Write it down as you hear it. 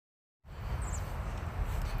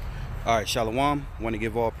All right, Shalom. I want to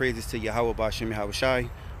give all praises to Yahawah, BaHaSham, Yahawashi,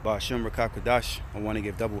 BaHaSham, Qadash. I want to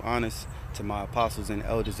give double honors to my apostles and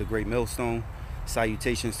elders of GreatMillStone.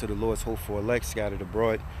 Salutations to the Lord's hopeful elect scattered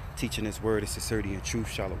abroad, teaching His word in sincerity and truth.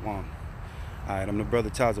 Shalom. All right, I'm the brother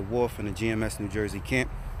Taza War from the GMS New Jersey camp.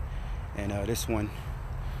 And this one,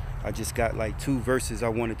 I just got like 2 verses I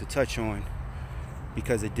wanted to touch on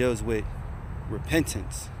because it deals with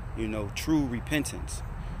repentance, true repentance.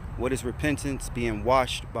 What is repentance? Being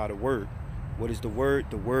washed by the word. What is the word?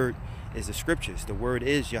 The word is the scriptures. The word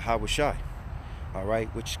is Yahawashi. All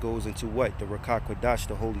right, which goes into what? The Rawchaa Qadash,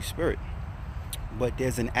 the Holy Spirit. But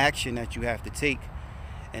there's an action that you have to take,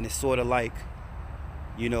 and it's sort of like,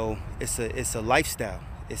 it's a lifestyle.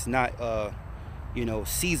 It's not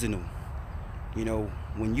seasonal.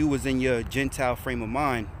 When you was in your Gentile frame of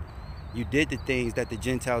mind, you did the things that the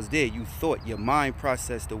Gentiles did. You thought, your mind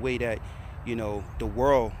processed the way that the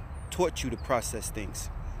world taught you to process things.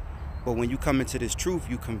 But when you come into this truth,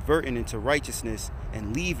 you converting into righteousness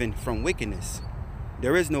and leaving from wickedness.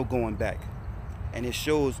 There is no going back, and it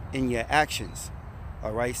shows in your actions.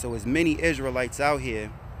 All right, so as many Israelites out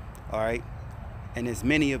here, all right, and as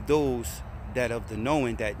many of those that of the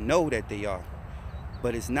knowing that know that they are,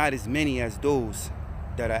 but it's not as many as those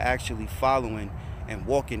that are actually following and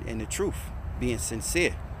walking in the truth, being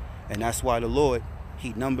sincere. And that's why the Lord,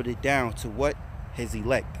 He numbered it down to what? His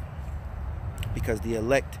elect. Because the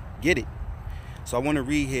elect get it. So I want to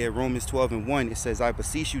read here Romans 12:1. It says, I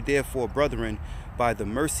beseech you therefore, brethren, by the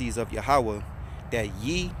mercies of Yahawah, that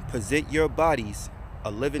ye present your bodies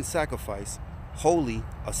a living sacrifice, holy,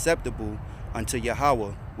 acceptable unto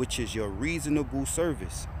Yahawah, which is your reasonable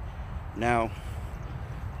service. Now,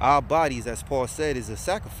 our bodies, as Paul said, is a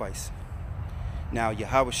sacrifice. Now,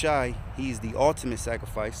 Yahawashi, He's the ultimate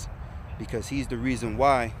sacrifice, because He's the reason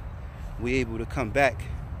why we're able to come back,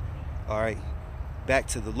 all right, back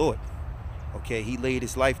to the Lord. Okay, He laid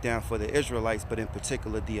His life down for the Israelites, but in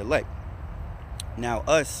particular the elect. Now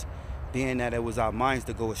us, being that it was our minds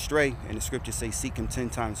to go astray, and the scriptures say seek Him 10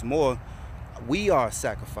 times more, we are a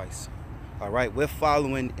sacrifice. All right, we're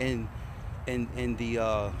following in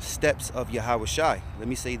the steps of Yahawashi. Let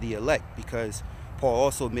me say the elect, because Paul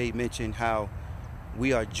also made mention how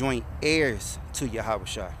we are joint heirs to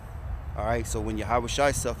Yahawashi. All right, so when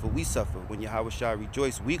Yahawashi suffer, we suffer. When Yahawashi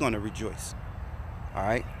rejoice, we're going to rejoice. All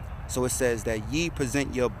right, so it says that ye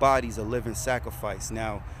present your bodies a living sacrifice.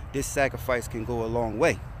 Now, this sacrifice can go a long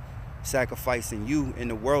way. Sacrificing you in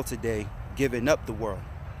the world today, giving up the world.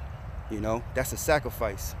 That's a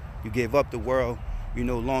sacrifice. You gave up the world. You're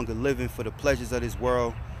no longer living for the pleasures of this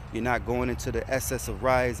world. You're not going into the excess of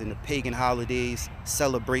riots and the pagan holidays,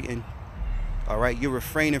 celebrating. All right, you're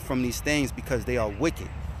refraining from these things because they are wicked.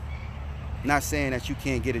 Not saying that you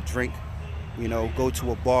can't get a drink, go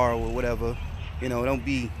to a bar or whatever. Don't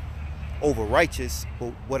be over righteous.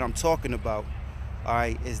 But what I'm talking about, all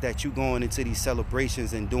right, is that you going into these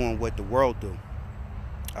celebrations and doing what the world do.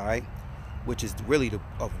 All right, which is really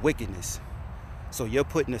of wickedness. So you're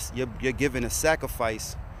you're giving a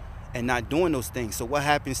sacrifice and not doing those things. So what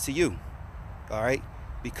happens to you? All right,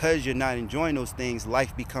 because you're not enjoying those things,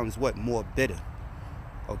 life becomes what? More bitter.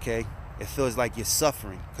 Okay, it feels like you're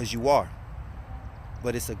suffering, because you are.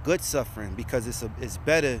 But it's a good suffering, because it's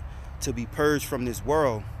better to be purged from this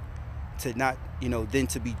world to not, than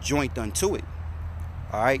to be joined unto it.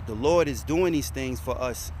 All right, the Lord is doing these things for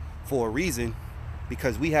us for a reason,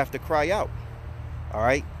 because we have to cry out. All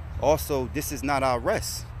right. Also, this is not our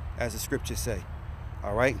rest, as the scriptures say.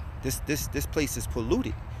 All right, this place is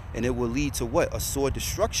polluted, and it will lead to what? A sore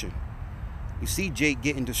destruction. You see Jake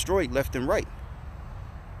getting destroyed left and right.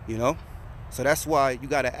 So that's why you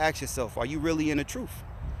got to ask yourself, are you really in the truth?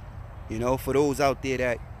 For those out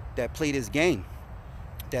there that play this game,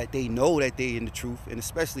 that they know that they in the truth, and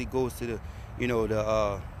especially goes to the,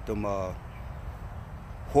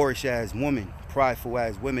 whorish ass women, prideful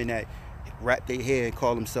ass women that wrap their hair and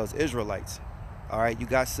call themselves Israelites. All right, you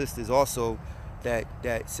got sisters also that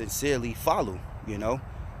sincerely follow,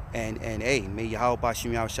 and hey, may Yahawah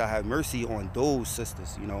BaHaSham shall have mercy on those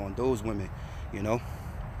sisters, on those women,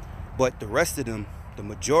 But the rest of them, the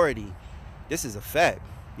majority, this is a fact.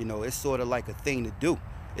 It's sort of like a thing to do.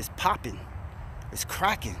 It's popping. It's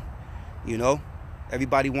cracking.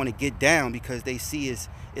 Everybody want to get down because they see it's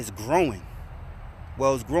growing.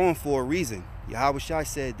 Well, it's growing for a reason. Yahawashi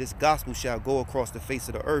said this gospel shall go across the face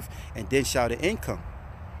of the earth, and then shall the end come.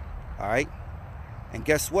 All right? And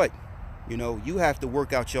guess what? You have to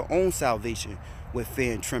work out your own salvation with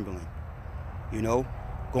fear and trembling.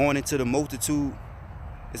 Going into the multitude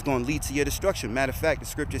is going to lead to your destruction. Matter of fact, the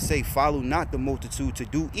scriptures say, follow not the multitude to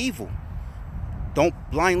do evil. Don't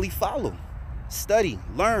blindly follow. Study,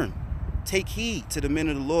 learn. Take heed to the men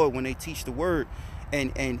of the Lord when they teach the word,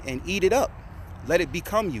 and eat it up. Let it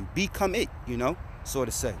become you. Become it, you know, so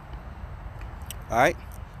to say. All right.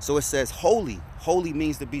 So it says holy. Holy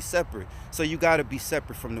means to be separate. So you got to be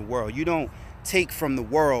separate from the world. You don't take from the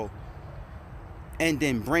world and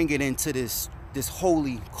then bring it into this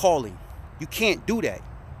holy calling. You can't do that.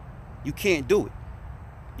 You can't do it.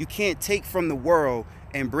 You can't take from the world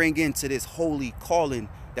and bring into this holy calling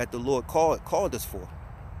that the Lord called us for.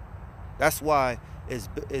 That's why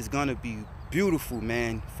it's going to be beautiful,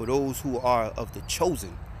 man, for those who are of the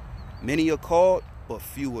chosen. Many are called, but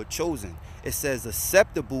few are chosen. It says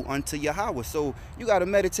acceptable unto Yahawah. So you got to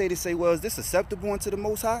meditate and say, well, is this acceptable unto the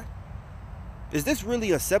Most High? Is this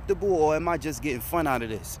really acceptable, or am I just getting fun out of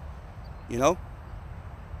this? You know?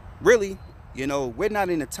 Really, you know, we're not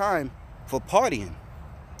in a time for partying.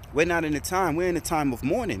 We're not in a time. We're in a time of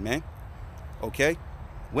mourning, man. Okay?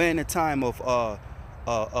 We're in a time of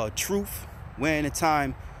truth. We're in a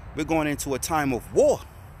time, we're going into a time of war.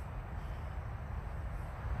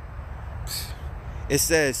 It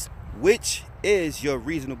says, which is your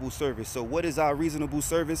reasonable service. So what is our reasonable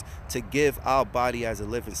service? To give our body as a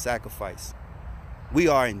living sacrifice. We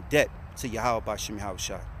are in debt to Yahawah BaHaSham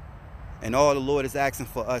Yahawashi. And all the Lord is asking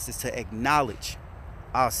for us is to acknowledge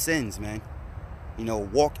our sins, man. You know,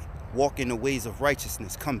 walk in the ways of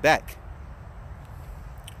righteousness. Come back.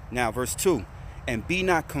 Now, verse 2. And be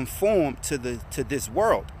not conformed to this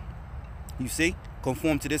world. You see?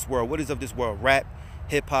 Conform to this world. What is of this world? Rap,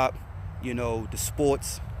 hip-hop, you know, the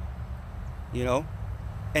sports, you know.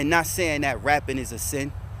 And not saying that rapping is a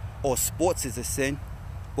sin or sports is a sin.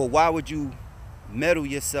 But why would you meddle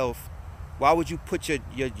yourself? Why would you put your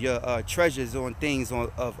treasures on things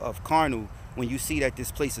of carnal when you see that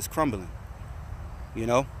this place is crumbling? You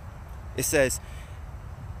know, it says,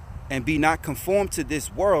 and be not conformed to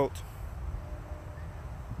this world,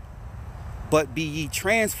 but be ye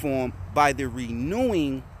transformed by the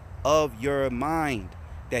renewing of your mind,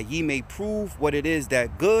 that ye may prove what it is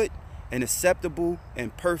that good and acceptable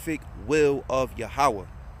and perfect will of Yahawah.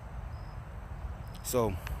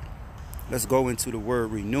 So let's go into the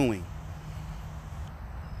word renewing.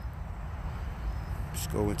 Let's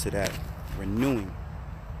go into that renewing.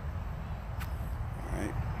 All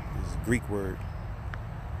right, this is a Greek word.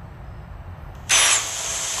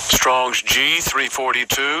 Strong's G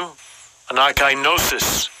 342.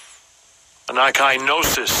 Anakainosis.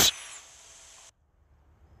 Anakainosis.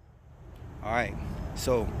 All right,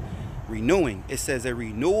 so renewing. It says a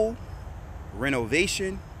renewal,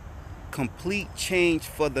 renovation, complete change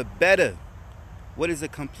for the better. What is a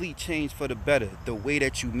complete change for the better? The way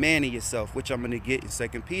that you manner yourself, which I'm going to get in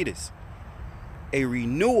 2 Peter's. A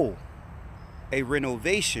renewal, a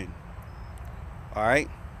renovation. All right,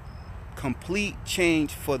 complete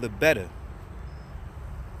change for the better.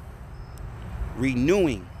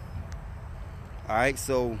 Renewing. All right,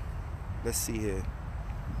 so let's see here.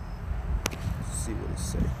 Let's see what it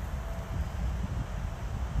says.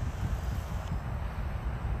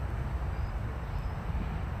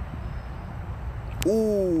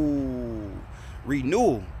 Ooh,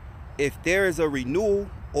 renewal. If there is a renewal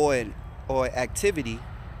or activity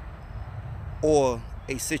or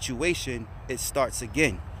a situation, it starts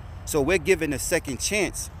again. So we're given a second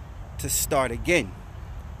chance to start again.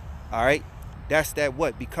 All right, that's that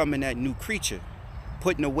what? Becoming that new creature,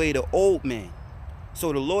 putting away the old man.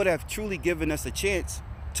 So the Lord have truly given us a chance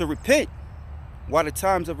to repent while the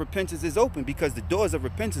times of repentance is open, because the doors of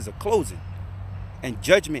repentance are closing and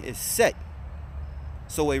judgment is set.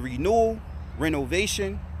 So a renewal,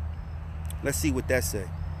 renovation, let's see what that says.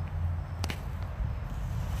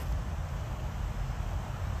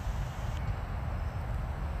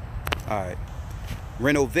 All right,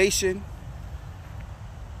 renovation.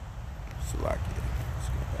 Let's go back.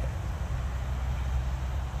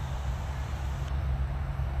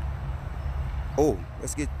 Oh,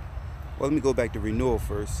 let me go back to renewal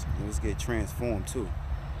first, and let's get transformed too.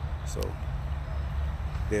 So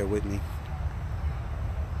bear with me.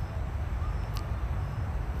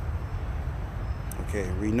 Okay,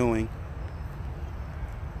 renewing.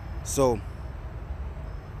 So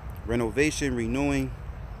renovation, renewing,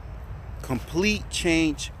 complete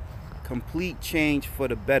change for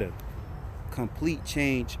the better. Complete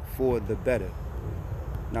change for the better.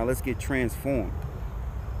 Now let's get transformed,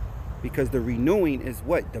 because the renewing is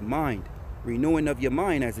what? The mind. Renewing of your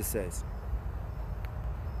mind, as it says.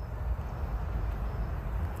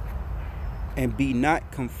 And be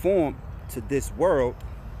not conformed to this world,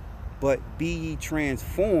 but be ye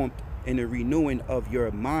transformed in the renewing of your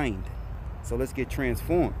mind. So let's get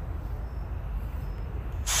transformed.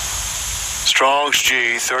 Strong's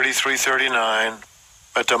G 3339.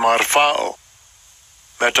 Metamarphao.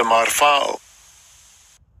 Metamarphao.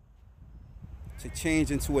 To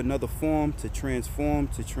change into another form, to transform,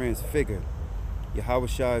 to transfigure.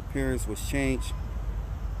 Yahawashi appearance was changed.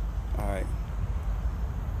 Alright.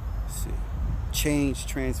 Let's see. Change,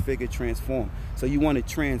 transfigure, transform. So you want to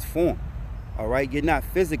transform. Alright. You're not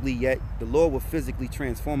physically yet. The Lord will physically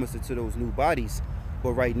transform us into those new bodies.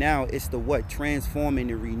 But right now, it's the what?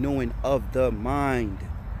 Transforming and renewing of the mind.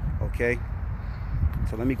 Okay.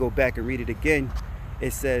 So let me go back and read it again.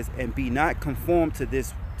 It says, and be not conformed to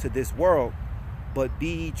this world, but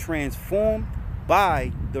be transformed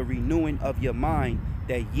by the renewing of your mind,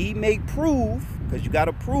 that ye may prove, because you got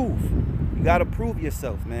to prove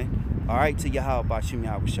yourself, man. All right, to Yahawah BaHaSham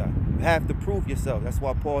Yahawashi. You have to prove yourself. That's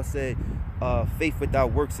why Paul said, faith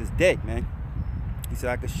without works is dead, man. He said,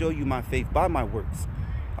 I can show you my faith by my works.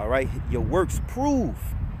 All right, your works prove,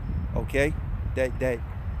 okay, that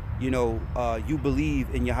you know, you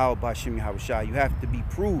believe in Yahawah BaHaSham Yahawashi. You have to be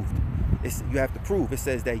proved. You have to prove. It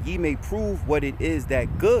says that ye may prove what it is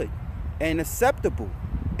that good and acceptable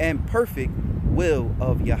and perfect will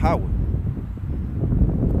of Yahawah.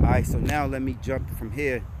 All right, so now let me jump from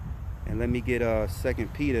here and let me get 2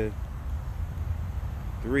 Peter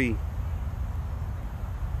 3.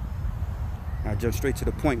 I'll jump straight to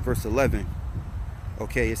the point, verse 11.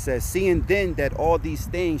 Okay, it says, seeing then that all these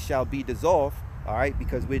things shall be dissolved, all right,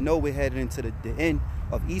 because we know we're headed into the end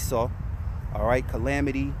of Esau, all right,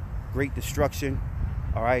 calamity, great destruction,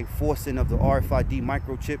 all right, forcing of the RFID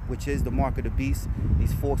microchip, which is the mark of the beast,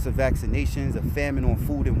 these forks of vaccinations, a famine on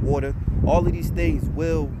food and water, all of these things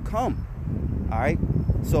will come, all right.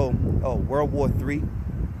 So, World War III,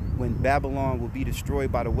 when Babylon will be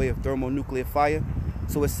destroyed by the way of thermonuclear fire.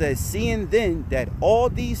 So it says, seeing then that all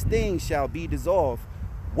these things shall be dissolved,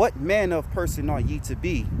 what manner of person are ye to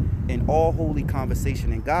be in all holy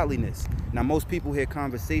conversation and godliness? Now, most people hear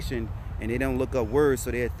conversation and they don't look up words,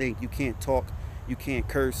 so they think you can't talk, you can't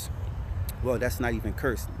curse. Well, that's not even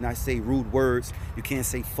curse. Not say rude words. You can't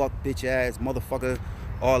say fuck, bitch ass, motherfucker,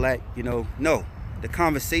 all that, you know. No, the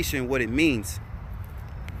conversation, what it means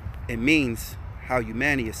how you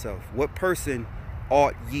manner yourself. What person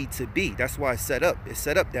ought ye to be? That's why it's set up. It's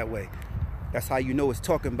set up that way. That's how you know it's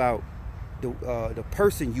talking about the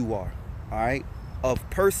person you are. All right. Of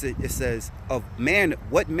person, it says of man.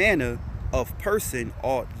 What manner of person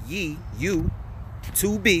ought you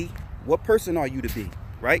to be? What person are you to be?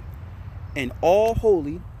 Right. And all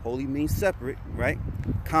holy means separate. Right.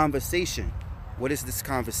 Conversation. What is this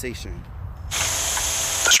conversation?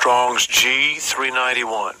 Strong's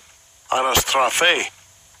G391. Anastrafe.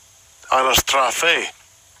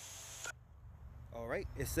 All right.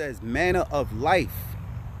 It says manner of life.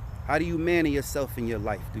 How do you manner yourself in your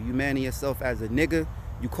life? Do you manner yourself as a nigga?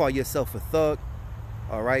 You call yourself a thug?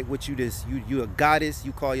 All right. What you a goddess?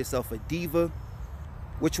 You call yourself a diva?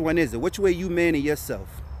 Which one is it? Which way you manner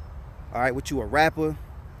yourself? All right. What you a rapper?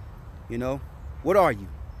 You know, what are you?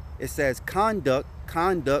 It says conduct.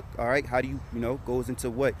 All right. How do you, goes into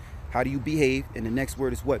what? How do you behave? And the next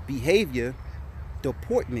word is what? Behavior,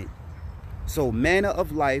 deportment. So manner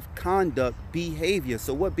of life, conduct, behavior.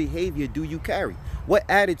 So what behavior do you carry? What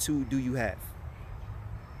attitude do you have?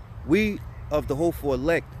 We of the hopeful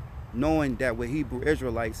elect, knowing that we're Hebrew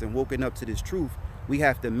Israelites and woken up to this truth, we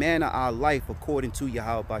have to manner our life according to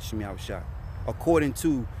Yahawah BaHaSham Yahawashi. According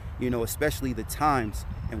to, especially the times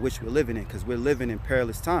in which we're living in, because we're living in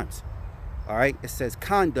perilous times. All right. It says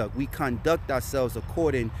conduct. We conduct ourselves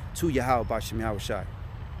according to Yahawah BaHaSham Yahawashi.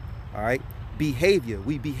 All right. Behavior.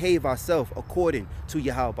 We behave ourselves according to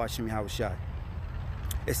Yahawah BaHaSham Yahawashi.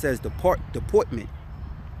 It says deportment.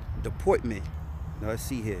 Now let's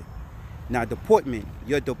see here. Now deportment.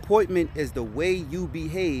 Your deportment is the way you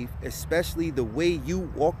behave, especially the way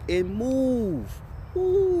you walk and move.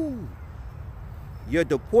 Ooh. Your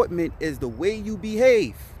deportment is the way you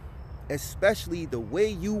behave, especially the way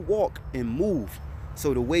you walk and move.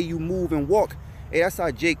 So the way you move and walk, hey, that's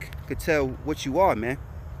how Jake could tell what you are, man.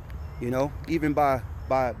 Even by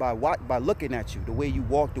looking at you, the way you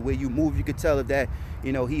walk, the way you move, you could tell if that,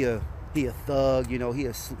 he a thug, he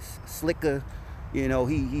a slicker, he a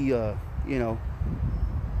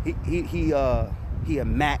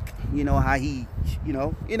Mac, how he,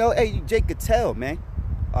 hey, Jake could tell, man.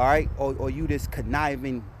 All right, or you this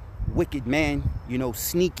conniving, wicked man,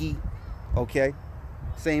 sneaky. Okay,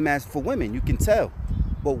 same as for women, you can tell.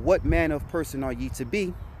 But what manner of person are ye to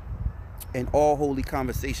be in all holy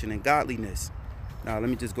conversation and godliness? Now let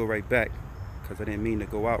me just go right back, because I didn't mean to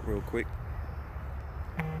go out real quick.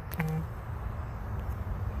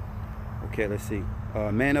 Okay, let's see.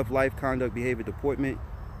 Man of life, conduct, behavior, deportment.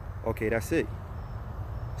 Okay, that's it.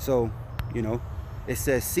 So, It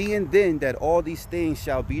says, seeing then that all these things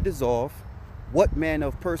shall be dissolved, what manner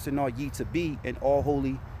of person are ye to be in all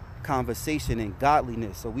holy conversation and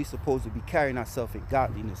godliness? So we supposed to be carrying ourselves in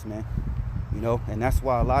godliness, man. You know, and that's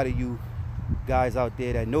why a lot of you guys out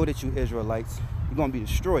there that know that you Israelites, you're going to be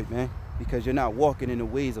destroyed, man, because you're not walking in the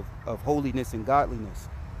ways of holiness and godliness.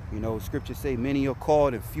 You know, scriptures say many are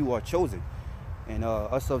called and few are chosen. And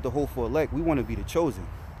us of the hopeful elect, we want to be the chosen.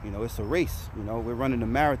 You know, it's a race. You know, we're running a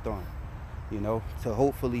marathon, you know, to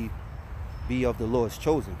hopefully be of the Lord's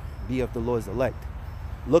chosen, be of the Lord's elect,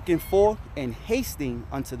 looking for and hasting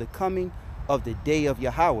unto the coming of the day of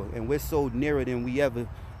Yahawah. And we're so nearer than we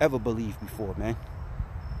ever believed before, man.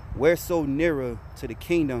 We're so nearer to the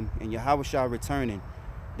kingdom and Yahawashi returning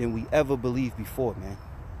than we ever believed before, man.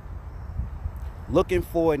 Looking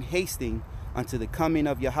for and hasting unto the coming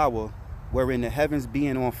of Yahawah, wherein the heavens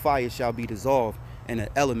being on fire shall be dissolved, and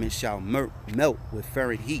the elements shall melt with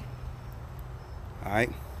fervent heat. All right.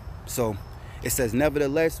 So it says,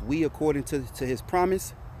 nevertheless, we according to his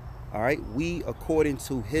promise. All right. We according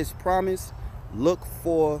to his promise look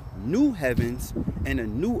for new heavens and a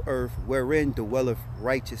new earth wherein dwelleth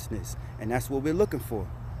righteousness. And that's what we're looking for.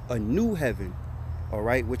 A new heaven. All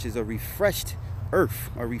right. Which is a refreshed earth,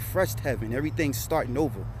 a refreshed heaven. Everything's starting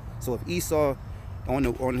over. So if Esau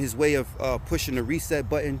on his way of pushing the reset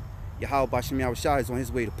button, BaHaSham Yahawashi is on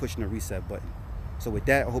his way to pushing the reset button. So with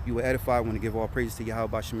that, I hope you were edified. I want to give all praises to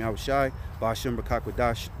BaHaSham Yahawashi, BaHaSham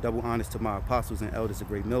Qadash, double honors to my apostles and elders of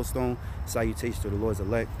Great Millstone. Salutations to the Lord's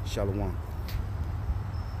elect. Shalom.